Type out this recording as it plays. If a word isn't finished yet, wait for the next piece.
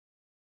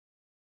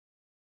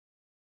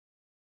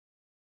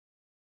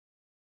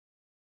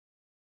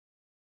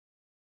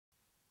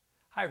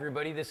Hi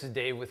everybody, this is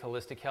Dave with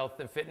Holistic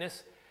Health and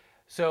Fitness.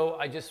 So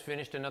I just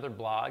finished another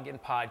blog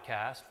and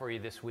podcast for you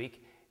this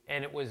week,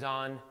 and it was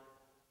on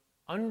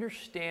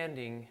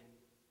understanding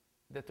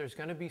that there's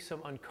going to be some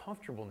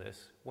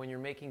uncomfortableness when you're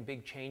making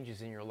big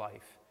changes in your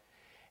life.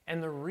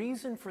 And the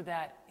reason for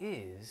that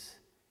is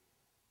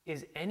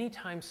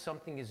anytime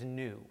something is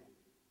new,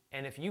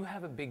 and if you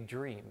have a big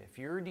dream, if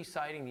you're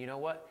deciding, you know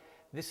what,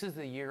 this is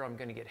the year I'm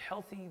going to get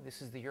healthy,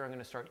 this is the year I'm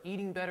going to start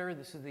eating better,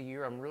 this is the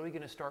year I'm really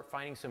going to start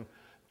finding some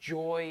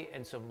joy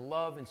and some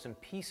love and some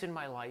peace in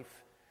my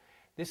life.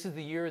 This is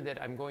the year that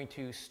I'm going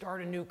to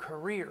start a new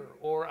career,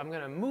 or I'm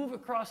going to move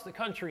across the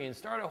country and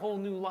start a whole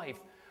new life.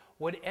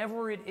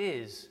 Whatever it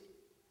is,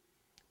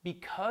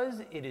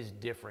 because it is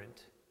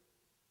different,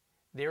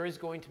 there is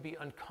going to be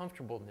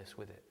uncomfortableness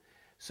with it.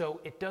 So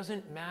it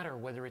doesn't matter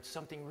whether it's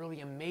something really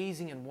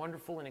amazing and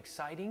wonderful and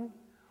exciting,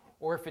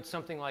 or if it's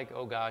something like,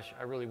 oh gosh,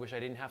 I really wish I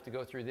didn't have to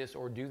go through this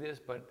or do this,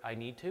 but I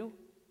need to.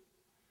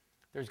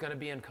 There's going to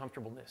be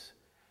uncomfortableness.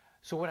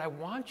 So what I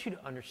want you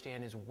to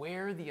understand is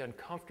where the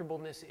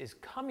uncomfortableness is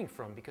coming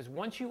from, because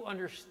once you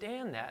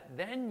understand that,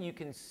 then you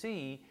can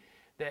see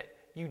that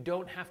you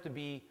don't have to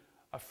be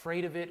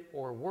afraid of it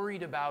or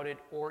worried about it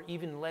or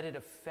even let it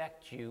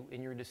affect you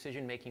in your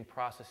decision-making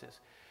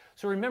processes.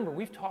 So remember,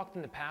 we've talked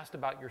in the past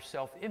about your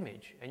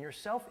self-image, and your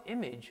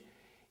self-image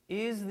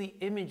is the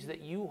image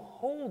that you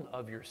hold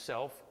of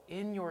yourself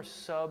in your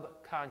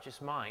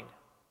subconscious mind.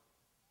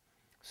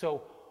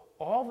 So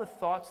all the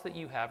thoughts that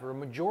you have, or a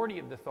majority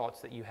of the thoughts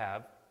that you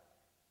have,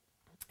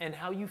 and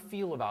how you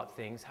feel about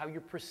things, how you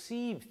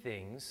perceive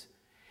things,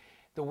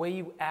 the way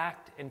you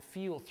act and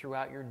feel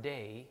throughout your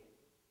day,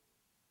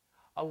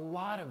 a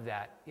lot of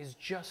that is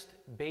just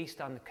based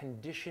on the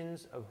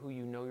conditions of who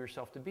you know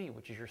yourself to be,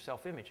 which is your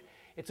self-image.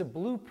 It's a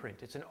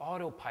blueprint, it's an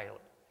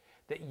autopilot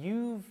that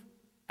you've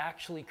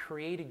actually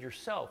created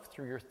yourself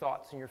through your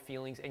thoughts and your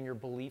feelings and your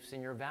beliefs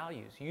and your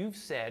values. You've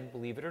said,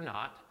 believe it or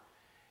not,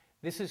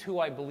 this is who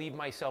I believe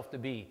myself to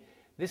be.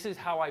 This is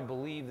how I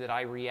believe that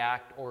I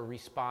react or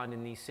respond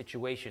in these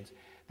situations.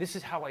 This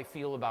is how I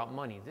feel about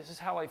money. This is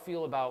how I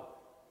feel about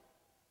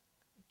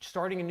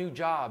starting a new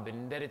job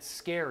and that it's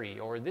scary,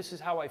 or this is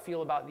how I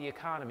feel about the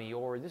economy,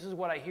 or this is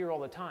what I hear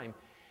all the time.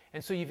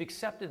 And so you've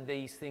accepted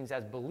these things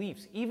as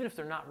beliefs, even if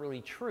they're not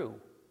really true.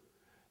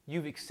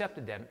 You've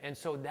accepted them. And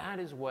so that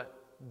is what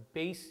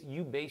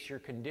you base your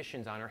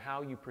conditions on, or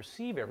how you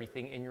perceive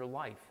everything in your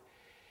life.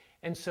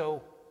 And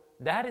so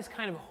that is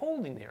kind of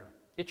holding there.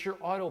 It's your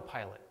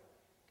autopilot.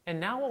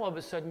 And now all of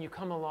a sudden you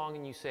come along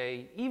and you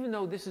say, even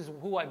though this is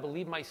who I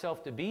believe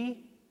myself to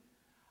be,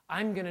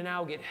 I'm going to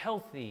now get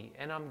healthy,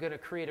 and I'm going to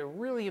create a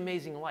really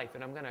amazing life,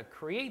 and I'm going to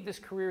create this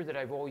career that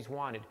I've always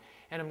wanted,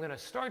 and I'm going to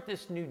start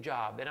this new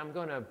job, and I'm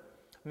going to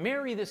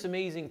marry this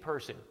amazing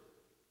person.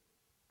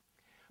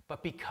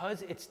 But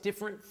because it's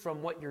different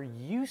from what you're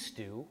used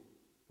to,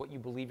 what you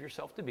believe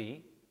yourself to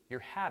be, your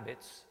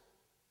habits,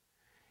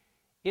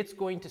 it's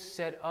going to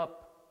set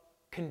up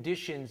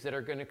conditions that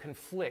are going to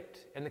conflict.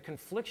 And the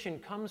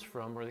conflict comes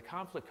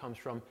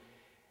from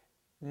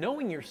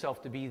knowing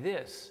yourself to be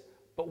this,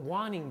 but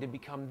wanting to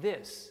become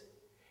this.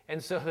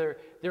 And so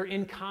they're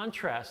in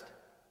contrast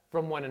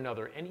from one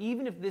another. And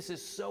even if this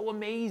is so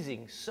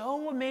amazing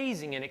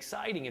and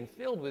exciting and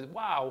filled with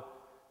wow,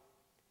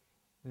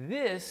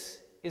 this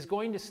is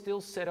going to still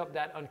set up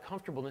that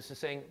uncomfortableness and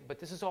saying, but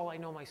this is all I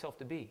know myself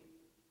to be.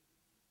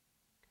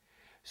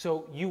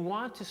 So you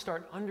want to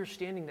start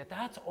understanding that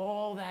that's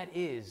all that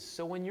is.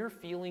 So when you're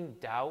feeling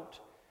doubt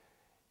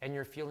and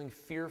you're feeling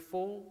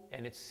fearful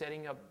and it's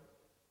setting up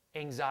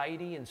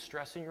anxiety and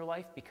stress in your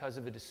life because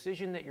of a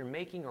decision that you're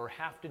making or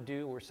have to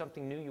do or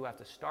something new you have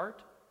to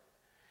start,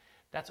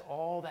 that's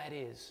all that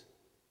is.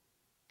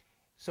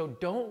 So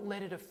don't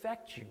let it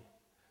affect you.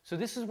 So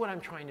this is what I'm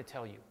trying to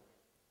tell you.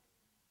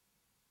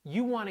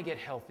 You want to get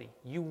healthy.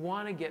 You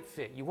want to get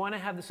fit. You want to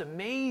have this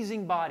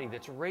amazing body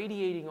that's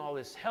radiating all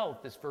this health,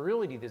 this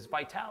virility, this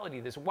vitality,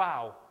 this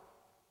wow,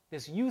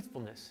 this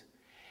youthfulness.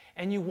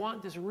 And you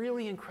want this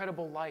really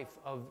incredible life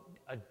of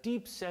a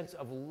deep sense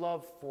of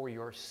love for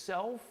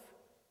yourself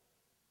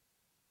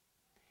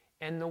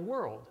and the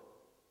world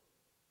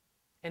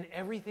and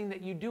everything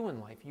that you do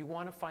in life. You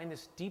want to find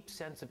this deep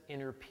sense of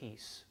inner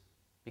peace,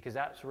 because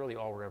that's really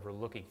all we're ever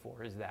looking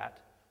for, is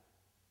that.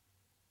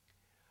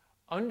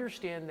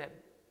 Understand that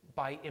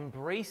by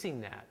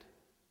embracing that,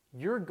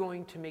 you're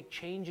going to make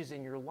changes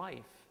in your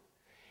life.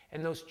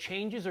 And those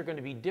changes are going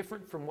to be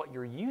different from what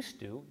you're used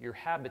to, your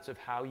habits of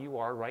how you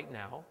are right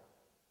now.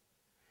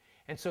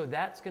 And so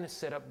that's going to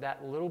set up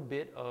that little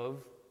bit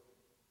of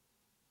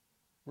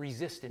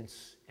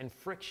resistance and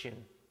friction,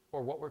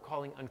 or what we're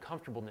calling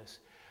uncomfortableness.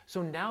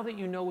 So now that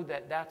you know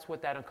that that's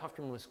what that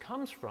uncomfortableness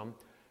comes from,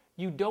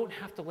 you don't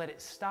have to let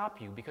it stop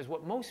you, because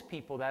what most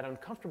people, that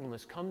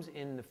uncomfortableness comes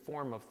in the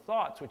form of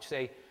thoughts which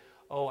say,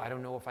 oh, I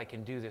don't know if I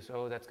can do this.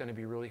 Oh, that's going to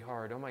be really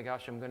hard. Oh my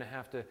gosh, I'm going to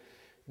have to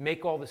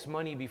make all this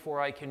money before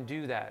I can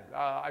do that.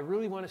 I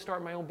really want to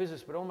start my own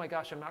business, but oh my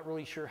gosh, I'm not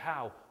really sure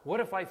how.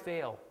 What if I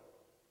fail?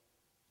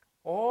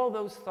 All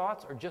those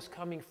thoughts are just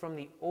coming from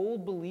the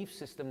old belief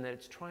system that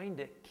it's trying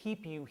to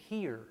keep you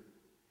here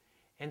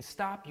and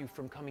stop you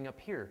from coming up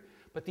here.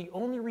 But the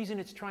only reason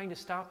it's trying to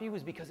stop you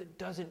is because it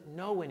doesn't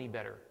know any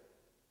better.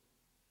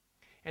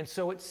 And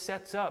so it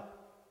sets up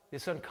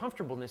this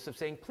uncomfortableness of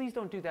saying, please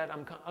don't do that.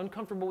 I'm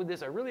uncomfortable with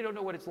this. I really don't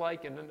know what it's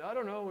like, and I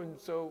don't know, and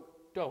so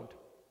don't.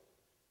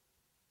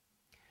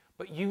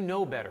 But you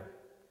know better.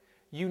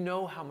 You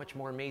know how much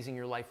more amazing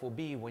your life will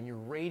be when you're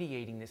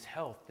radiating this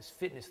health, this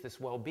fitness, this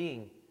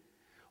well-being.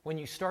 When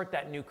you start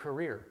that new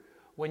career.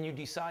 When you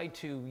decide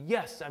to,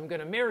 yes, I'm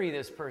going to marry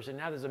this person,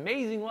 have this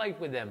amazing life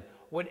with them.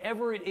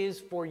 Whatever it is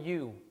for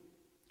you.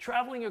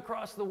 Traveling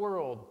across the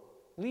world.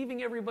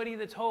 Leaving everybody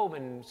that's home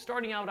and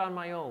starting out on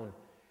my own.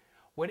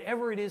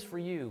 Whatever it is for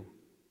you,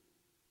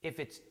 if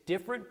it's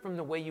different from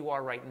the way you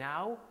are right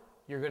now,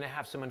 you're going to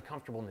have some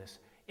uncomfortableness.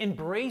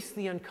 Embrace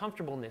the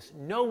uncomfortableness,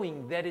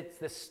 knowing that it's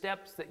the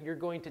steps that you're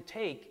going to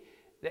take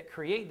that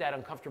create that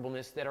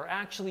uncomfortableness that are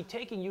actually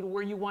taking you to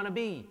where you want to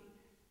be.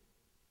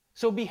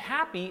 So be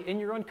happy in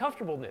your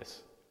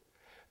uncomfortableness.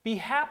 Be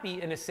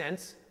happy, in a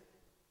sense,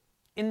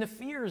 in the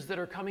fears that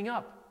are coming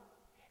up.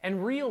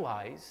 And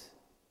realize,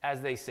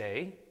 as they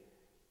say,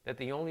 that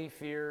the only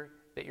fear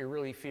that you're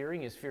really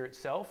fearing is fear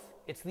itself.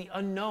 It's the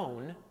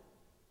unknown.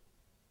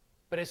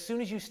 But as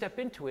soon as you step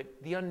into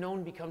it, the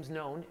unknown becomes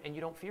known and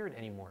you don't fear it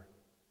anymore.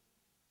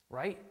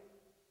 Right?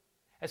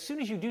 As soon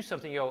as you do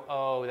something, you go,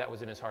 oh, that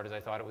wasn't as hard as I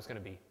thought it was going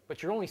to be.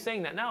 But you're only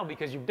saying that now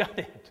because you've done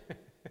it.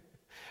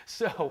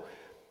 So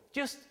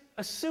just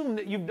assume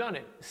that you've done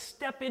it.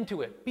 Step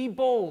into it. Be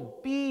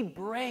bold. Be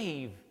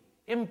brave.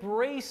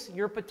 Embrace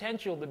your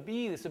potential to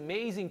be this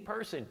amazing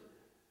person.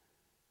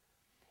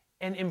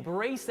 And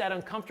embrace that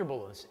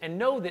uncomfortableness. And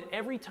know that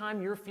every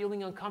time you're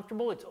feeling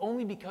uncomfortable, it's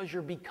only because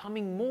you're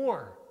becoming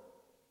more.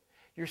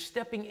 You're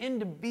stepping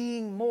into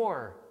being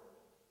more.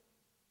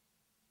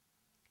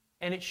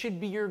 And it should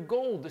be your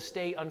goal to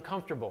stay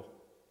uncomfortable.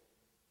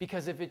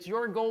 Because if it's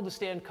your goal to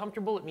stay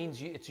uncomfortable, it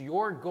means it's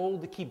your goal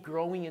to keep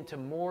growing into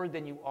more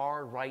than you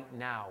are right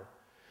now.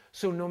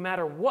 So no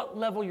matter what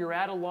level you're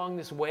at along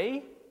this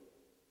way,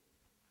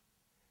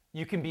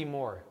 you can be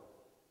more.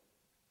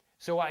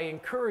 So I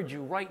encourage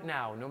you right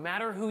now, no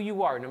matter who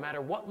you are, no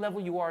matter what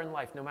level you are in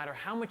life, no matter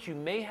how much you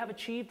may have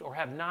achieved or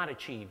have not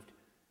achieved,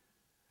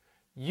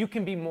 you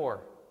can be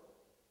more.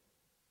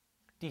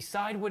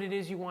 Decide what it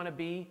is you want to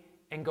be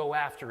and go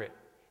after it.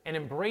 And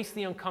embrace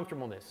the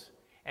uncomfortableness.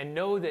 And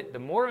know that the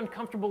more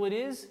uncomfortable it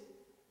is,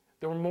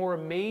 the more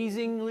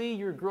amazingly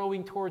you're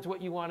growing towards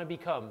what you want to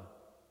become.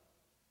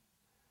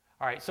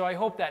 All right, so I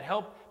hope that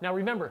helped. Now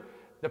remember,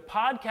 the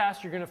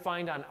podcast you're going to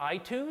find on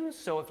iTunes.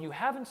 So if you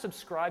haven't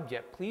subscribed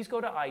yet, please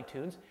go to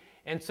iTunes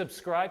and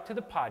subscribe to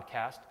the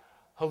podcast,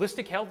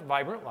 Holistic Health,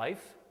 Vibrant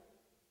Life.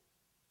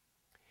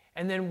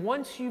 And then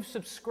once you've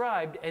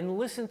subscribed and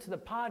listened to the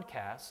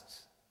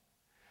podcasts,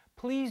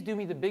 please do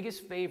me the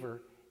biggest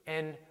favor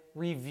and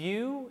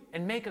review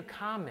and make a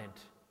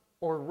comment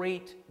or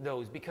rate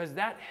those, because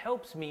that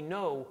helps me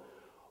know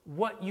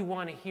what you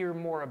want to hear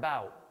more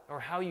about or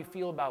how you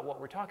feel about what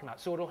we're talking about.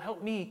 So it'll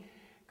help me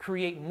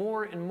create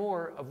more and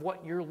more of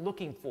what you're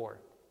looking for.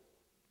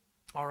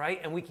 All right?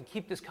 And we can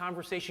keep this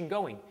conversation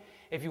going.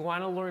 If you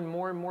want to learn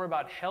more and more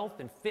about health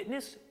and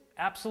fitness,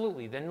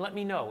 absolutely, then let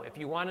me know. If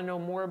you want to know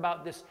more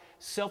about this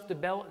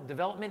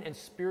self-development and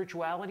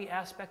spirituality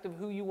aspect of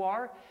who you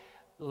are,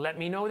 let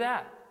me know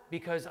that,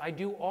 because I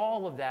do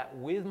all of that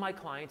with my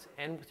clients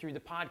and through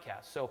the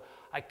podcast. So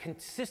I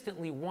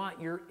consistently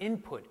want your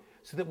input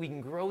so that we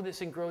can grow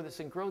this and grow this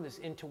and grow this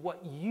into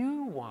what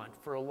you want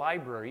for a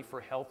library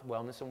for health,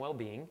 wellness, and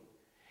well-being,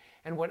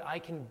 and what I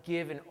can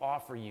give and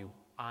offer you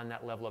on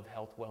that level of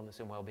health, wellness,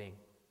 and well-being.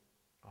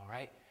 All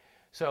right?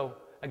 So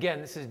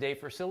again, this is Dave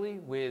Fresilli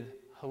with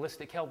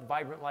Holistic Health,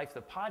 Vibrant Life,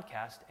 the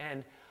podcast,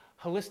 and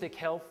Holistic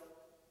Health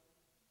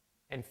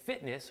and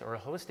Fitness, or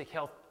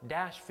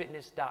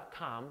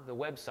holistichealth-fitness.com, the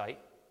website.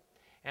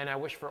 And I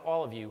wish for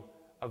all of you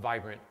a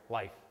vibrant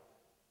life.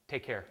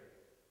 Take care.